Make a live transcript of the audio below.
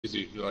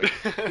Easy. You're like,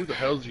 who the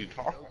hell is you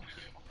talking?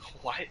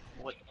 Why?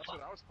 What? That's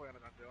what I was planning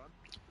on doing.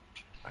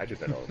 I did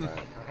that all the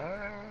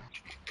time.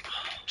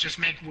 Just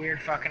make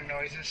weird fucking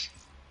noises.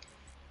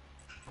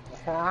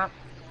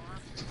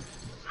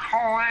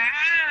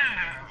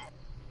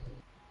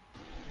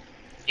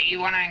 Do you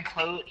want to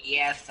include?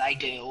 Yes, I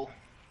do.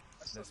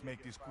 Let's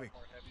make this quick.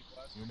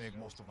 You make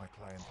most of my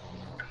clientele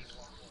now.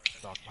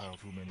 Stockpile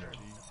too many of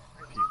these.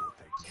 People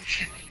take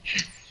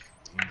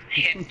notes.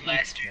 Hit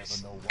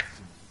blasters. Never know what's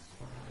in.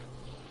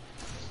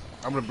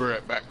 I'm gonna be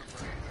right back.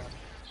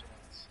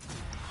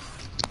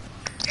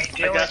 Hey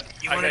Dylan,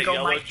 you want to go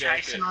Yellow Mike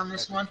Jacket. Tyson on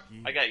this one?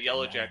 I got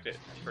Yellow Jacket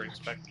for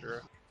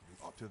Inspector.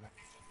 Up to that.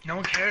 No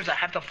one cares. I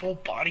have the full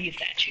body of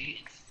that shit.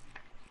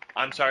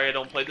 I'm sorry I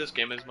don't play this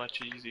game as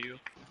much as you.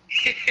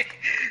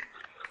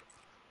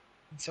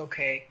 It's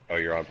okay. Oh,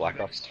 you're on Black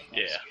Ops?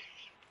 Yeah.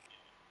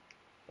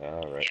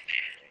 Alright.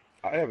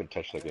 I haven't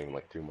touched that game in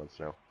like 2 months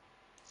now.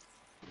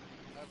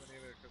 I haven't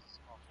either because it's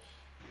awful.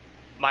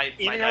 My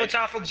Even though it's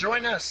knife, awful,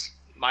 join us.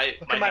 my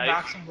Look at my knife,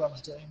 boxing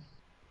gloves, Dylan.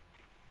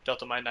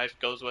 Delta, my knife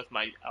goes with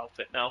my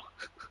outfit now.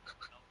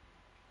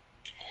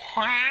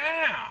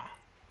 Wow.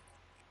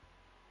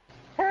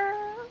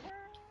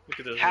 Look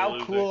at this How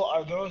loser. cool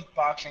are those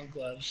boxing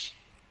gloves?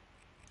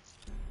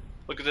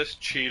 Look at this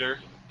cheater.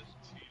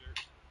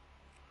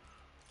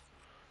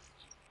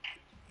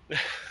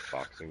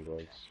 Boxing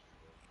gloves.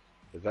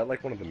 Is that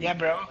like one of the Yeah,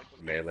 bro.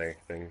 melee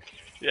things?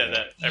 Yeah,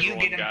 that You everyone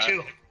get them got.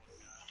 too.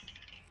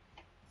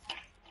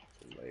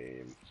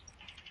 Lame.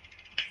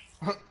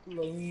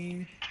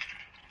 Lame.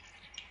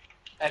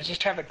 I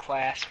just have a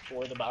class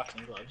for the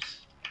boxing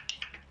gloves.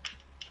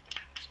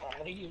 That's all I'm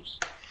gonna use.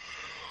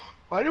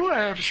 Why do I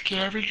have a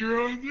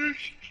scavenger on this?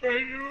 I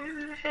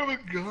don't have a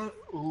gun.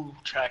 Ooh,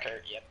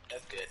 tracker. Yep,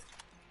 that's good.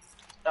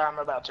 I'm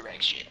about to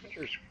wreck shit. That's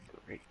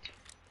great.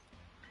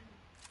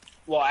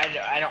 Well,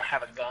 I don't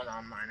have a gun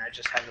on mine. I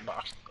just have the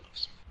boxing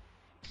gloves.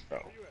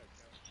 Oh.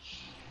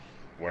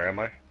 Where am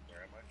I?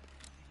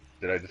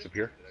 Did I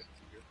disappear?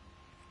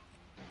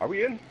 Are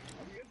we in?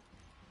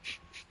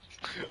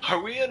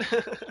 Are we in?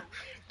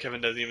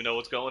 Kevin doesn't even know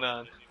what's going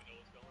on.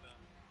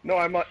 No,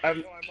 I'm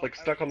like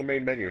stuck on the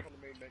main menu.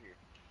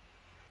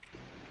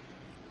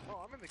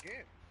 Oh, I'm in the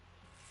game.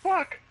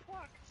 Fuck!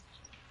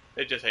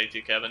 It just hates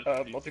you, Kevin.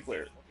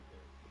 Multiplayer.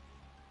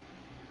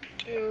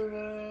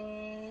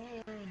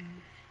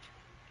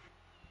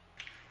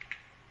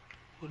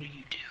 What are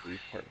you doing?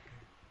 Restart.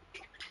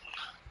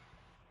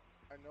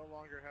 I no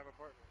longer have a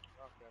partner.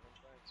 Oh, Kevin,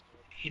 thanks,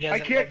 man. He I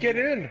doesn't can't love get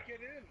you. in!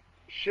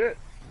 Shit.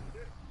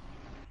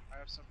 I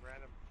have some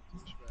random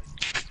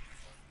douchebag.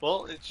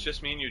 Well, it's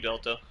just me and you,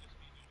 Delta.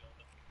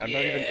 I'm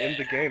not even in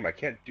the game. I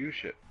can't do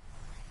shit.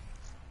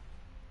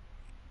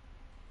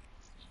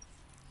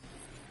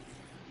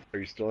 Are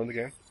you still in the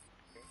game?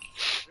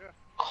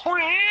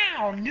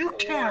 Wow,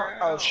 Nuketown!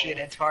 Oh shit,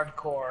 it's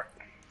hardcore.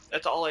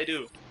 That's all I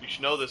do. You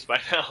should know this by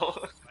now.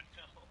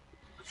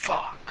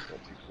 Fuck.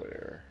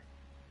 Multiplayer.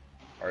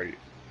 Are you?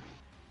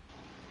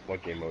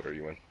 What game mode are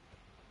you in?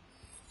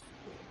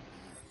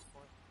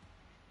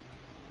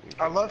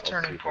 I love I'll see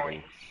Turning if I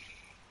Point.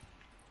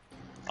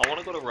 I want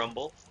to go to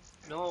Rumble.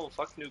 No,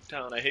 fuck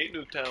Nuketown. I hate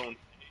Nuketown.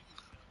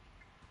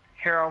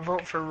 Here, I'll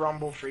vote for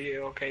Rumble for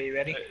you. Okay, you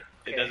ready? It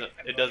Okay. doesn't.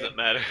 It doesn't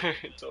matter.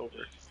 It's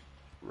over.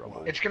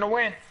 Rumble. It's gonna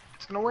win.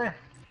 It's gonna win.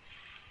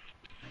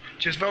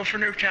 Just vote for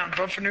Nuketown.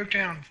 Vote for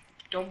Nuketown.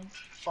 Don't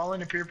fall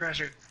into peer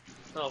pressure.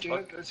 No, Do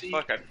fuck. it, let's see.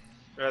 Fuck. I'd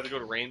rather go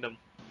to random.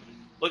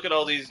 Look at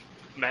all these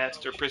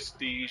Master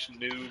Prestige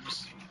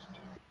noobs.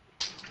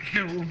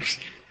 Noobs.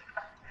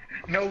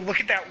 No,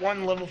 look at that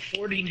one level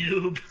 40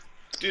 noob.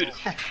 Dude,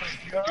 Oh my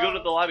if you go to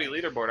God. the lobby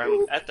leaderboard,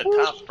 I'm at the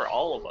top for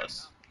all of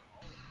us.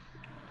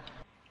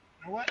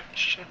 You know what?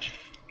 Shut your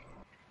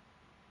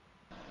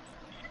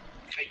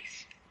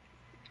face.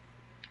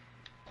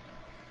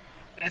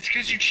 That's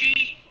because you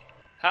cheat.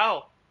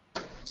 How?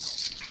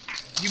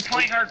 You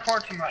play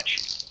hardcore too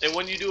much. And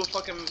when you do a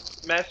fucking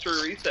master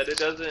reset, it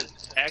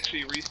doesn't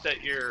actually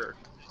reset your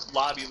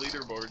lobby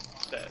leaderboard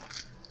stat.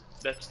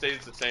 That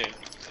stays the same.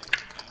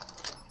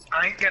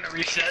 I ain't gonna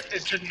reset.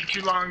 It took me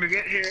too long to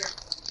get here.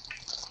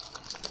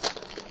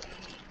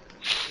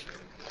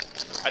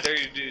 I dare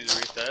you to do the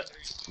reset.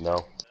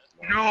 No.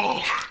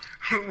 No.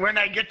 When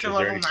I get to Is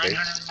there level any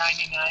space?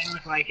 999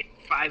 with like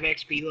 5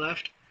 XP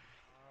left.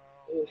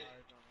 Oh, Ugh.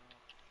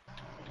 I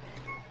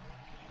don't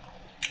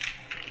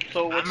know.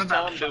 So what's I'm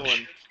about Tom to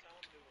doing?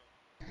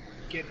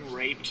 Getting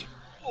raped.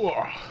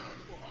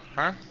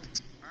 Huh?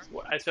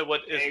 I said,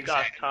 what is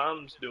Exactly.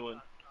 Tom's doing?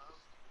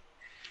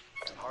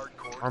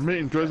 I'm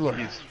eating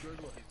Twizzlers.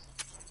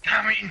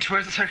 I'm eating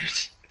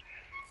Twizzlers.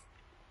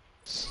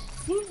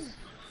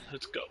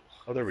 Let's go.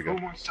 Oh, there we go.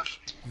 Who wants to?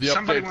 The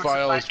Somebody update wants to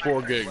file fight is my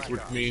 4 friend. gigs,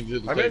 which means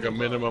it'll I'm take in. a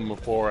minimum of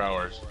 4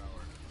 hours.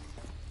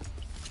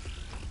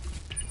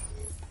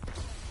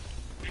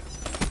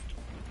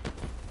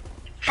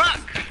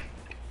 Fuck!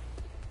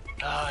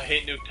 I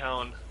hate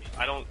Nuketown.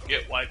 I don't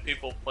get why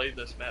people play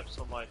this map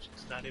so much.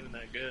 It's not even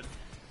that good.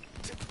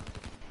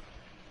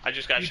 I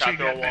just got You shot take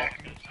through a that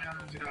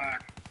wall.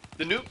 back.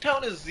 The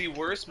Nuketown is the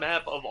worst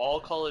map of all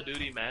Call of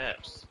Duty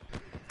maps.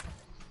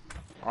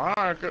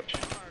 Alright,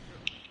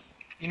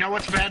 You know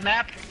what's a bad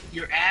map?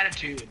 Your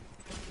attitude.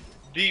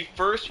 The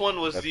first one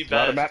was That's the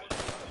not a best,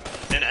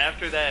 map. and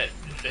after that,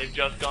 they've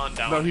just gone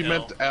downhill. no, he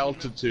meant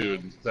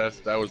altitude. That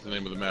was the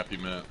name of the map he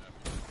meant.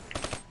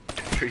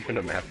 Is there even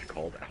a map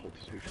called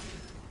Altitude?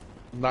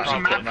 Not There's a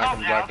map not called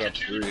in Black Ops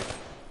Altitude? 3.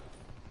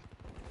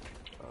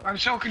 I'm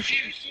so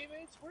confused.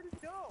 Teammates, where did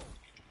he go?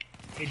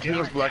 Hey, I think it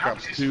was Dylan, Black how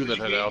Ops pissed 2 would that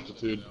you had be-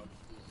 altitude.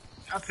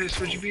 How pissed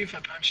would you be if I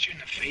punched you in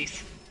the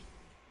face?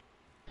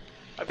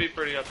 I'd be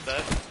pretty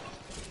upset.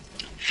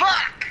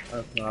 Fuck!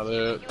 That's not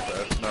it.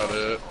 That's not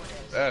it.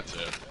 That's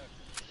it.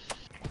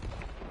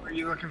 Are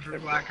you looking for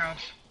Black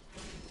Ops?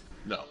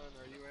 No. Are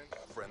you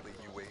in? Friendly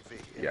UAV.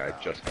 Yeah,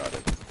 I just got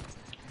it.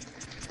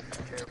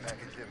 Care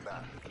package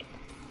inbound.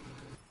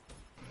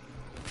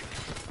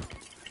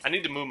 I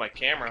need to move my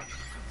camera.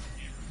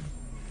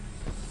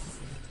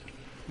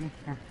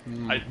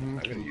 I'm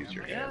gonna use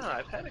your hand. Yeah,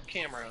 I've had a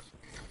camera.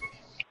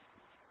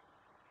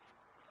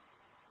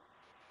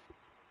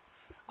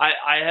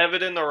 I have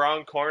it in the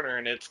wrong corner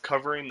and it's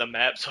covering the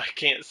map so I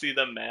can't see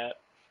the map.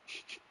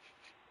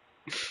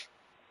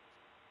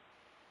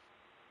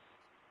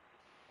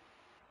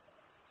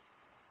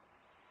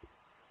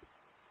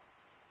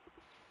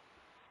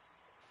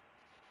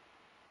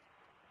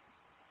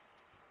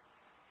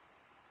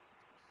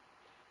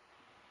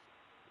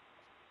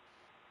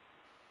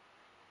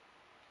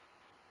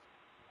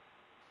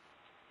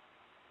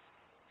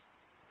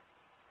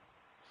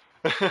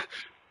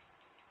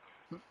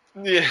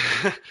 Yeah.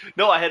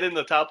 No, I had it in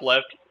the top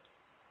left.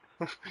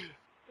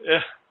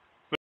 Yeah.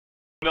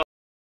 No,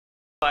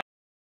 I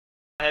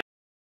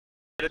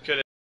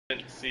couldn't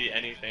see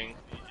anything.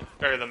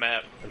 Or the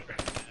map.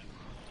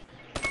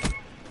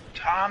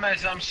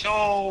 Thomas, I'm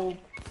so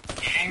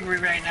angry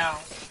right now.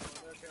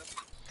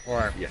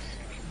 Why? Yes.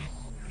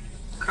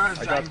 Cause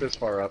I got I'm this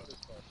far up.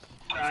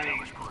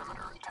 dying.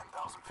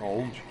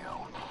 Oh.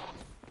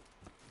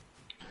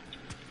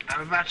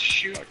 I'm about to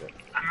shoot. Okay.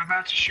 I'm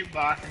about to shoot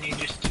Bothany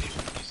just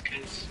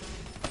cause.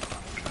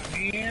 Come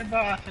here,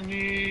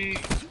 Bothany.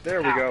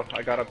 There we go.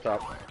 I got up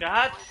top.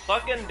 God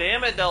fucking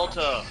damn it,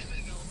 Delta.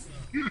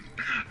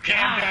 Okay,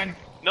 I'm done.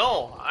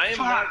 No, I am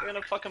Fuck. not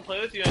gonna fucking play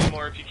with you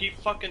anymore if you keep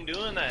fucking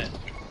doing that.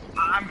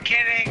 I'm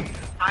kidding.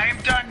 I am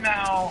done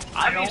now.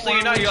 I don't Obviously you're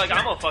wanna not, you're lose like,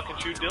 I'm my- gonna fucking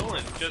shoot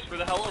Dylan, just for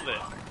the hell of it.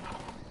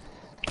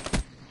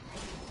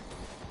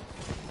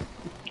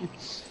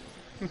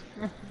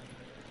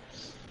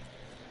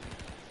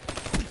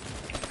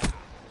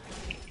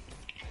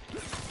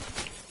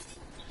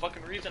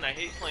 Fucking reason I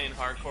hate playing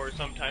hardcore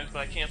sometimes, but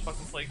I can't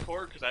fucking play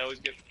core because I always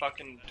get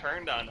fucking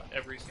turned on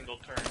every single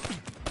turn.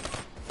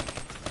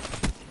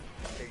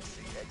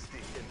 HCXD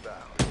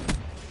inbound.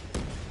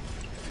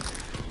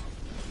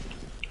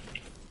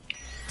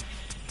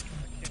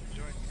 I can't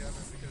join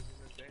Kevin because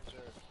he's in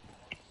danger.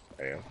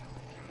 I am.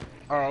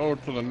 Oh,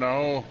 to the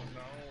no.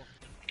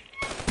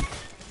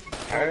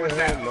 What was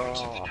that?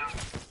 No.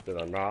 To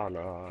the no,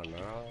 no,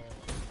 no.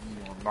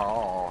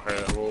 No,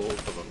 hell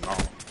to the no.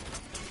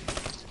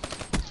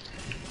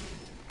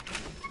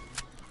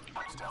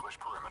 Establish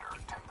perimeter.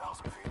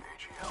 10,000 feet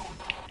AGL.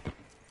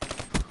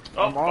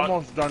 Oh, I'm fuck.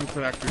 almost done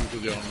connecting to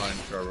the online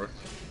server.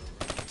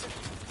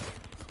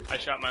 I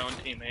shot my own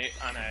teammate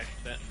on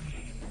accident.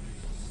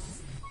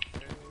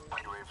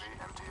 UAV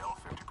MTL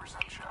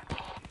 50% check.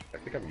 I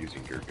think I'm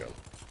using your gun.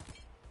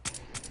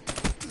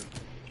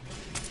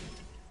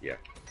 Yeah.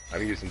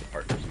 I'm using the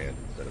partner's hand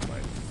instead of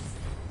mine.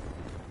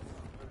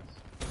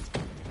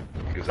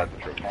 Because that's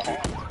the trophy too.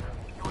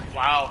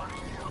 Wow.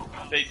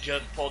 They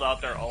just pulled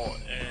out their ult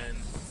and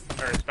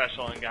or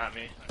special and got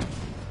me.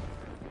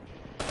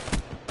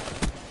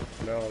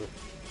 No,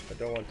 I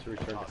don't want to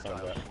return to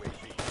combat.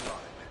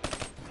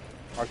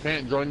 I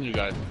can't join you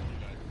guys.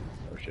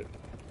 Oh shit.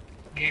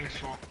 Game is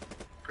full.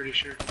 Pretty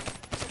sure.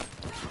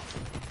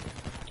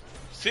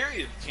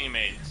 Serious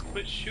teammates,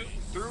 quit shooting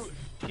through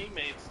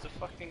teammates to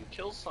fucking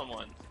kill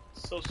someone.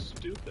 It's so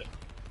stupid.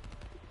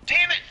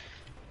 Damn it!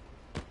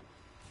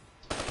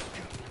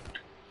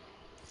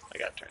 I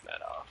gotta turn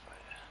that off.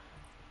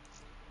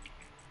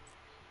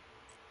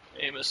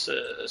 Aim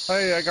assist.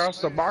 Hey, I got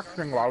the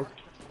boxing glove.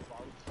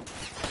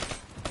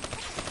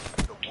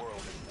 The world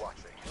is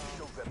watching.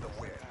 Show them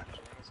the win.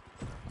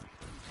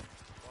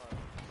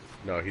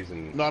 No, he's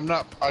in. No, I'm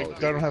not. I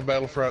don't have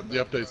Battlefront. The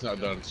update's not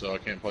done, so I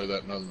can't play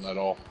that nothing at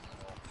all.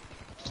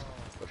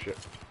 Oh shit.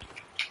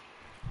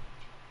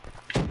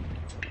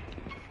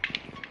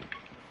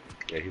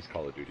 Yeah, he's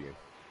Call of Duty.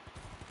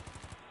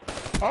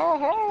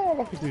 Oh,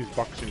 look at these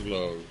boxing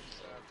gloves.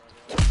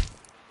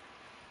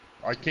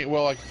 I can't.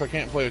 Well, like, if I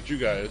can't play with you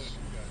guys,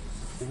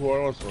 what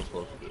else am I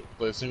supposed to do?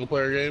 Play a single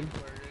player game?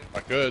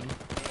 I could.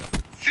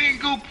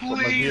 Single my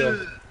player.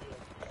 deal.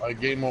 My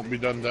game won't be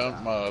done. The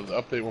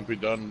update won't be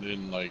done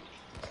in like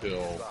till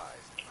Advised.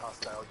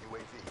 Hostile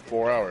UAV.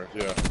 4 hours.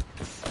 Yeah.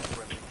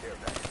 Friendly care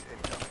package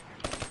incoming.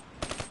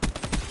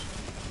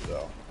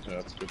 So yeah,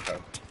 that's a good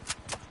time.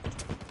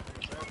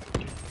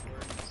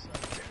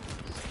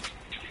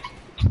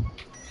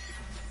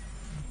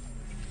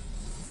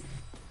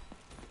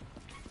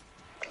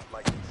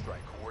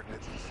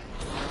 coordinates received.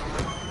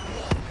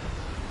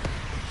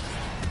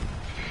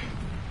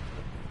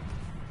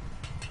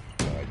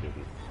 No, I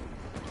didn't.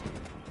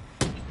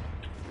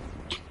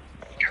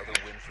 Another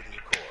win for the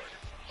Accord.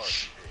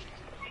 RCP.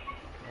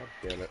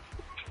 God damn it.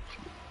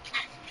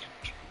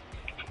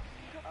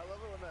 I love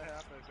it when that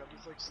happens. I'm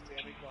just like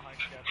standing behind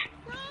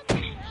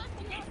Kevin.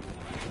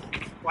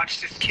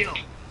 Watch this kill.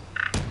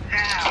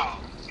 Ow!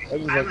 That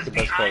is I like was the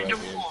best part behind of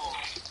the that game. wall.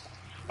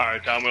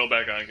 Alright, Tom, wheel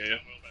back on, can you?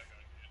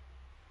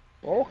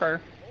 Okay.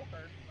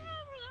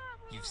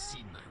 You've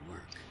seen my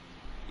work.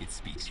 It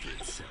speaks for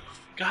itself.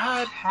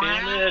 God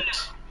damn it.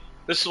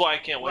 This is why I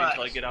can't wait What?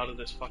 until I get out of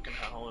this fucking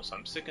house.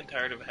 I'm sick and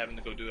tired of having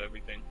to go do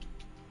everything.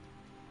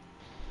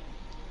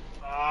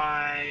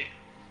 Bye.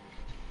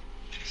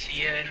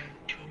 See you in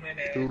 2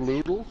 minutes.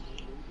 Doodle-oodle?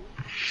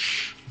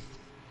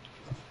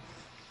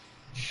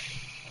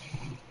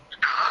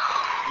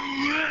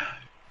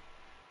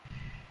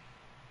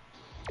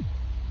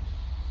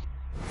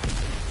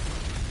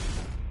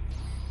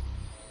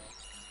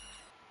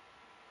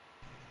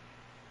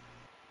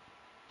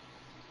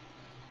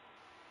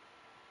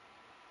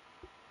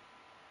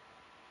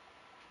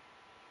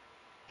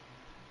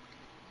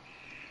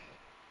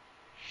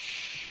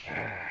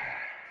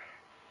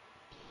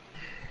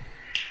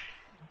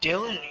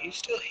 Dylan, are you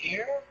still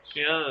here?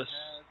 Yes.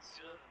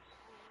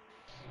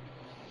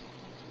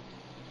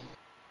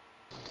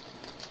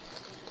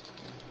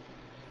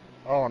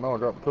 Oh no, I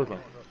dropped the Twizzler.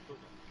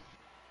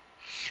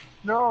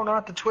 No,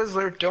 not the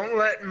Twizzler. Don't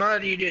let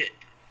Mud eat it.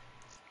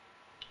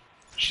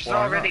 She's Why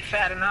already not?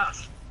 fat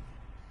enough.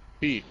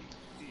 He.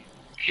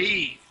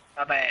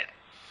 My bad.